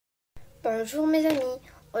Bonjour mes amis,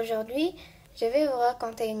 aujourd'hui je vais vous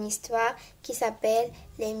raconter une histoire qui s'appelle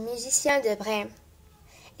Les musiciens de Brême.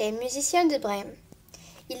 Les musiciens de Brême.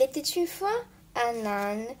 Il était une fois un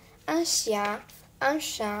âne, un chien, un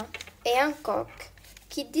chat et un coq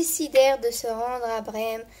qui décidèrent de se rendre à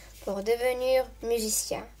Brême pour devenir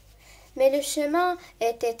musiciens. Mais le chemin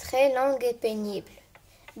était très long et pénible.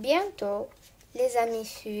 Bientôt, les amis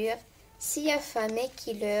furent si affamés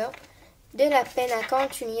qu'ils eurent de la peine à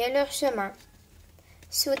continuer leur chemin.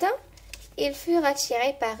 Soudain, ils furent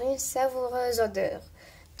attirés par une savoureuse odeur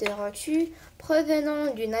de rôti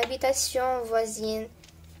provenant d'une habitation voisine.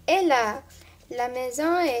 Et là, la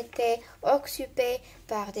maison était occupée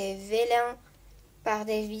par des vilains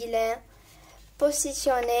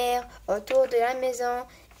positionnèrent autour de la maison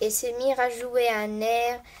et se mirent à jouer un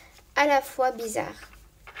air à la fois bizarre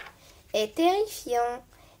et terrifiant.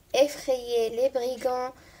 Effrayés, les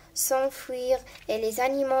brigands s'enfuirent et les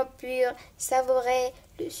animaux purent savourer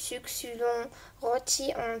le succulent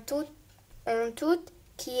rôti en toute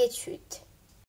quiétude.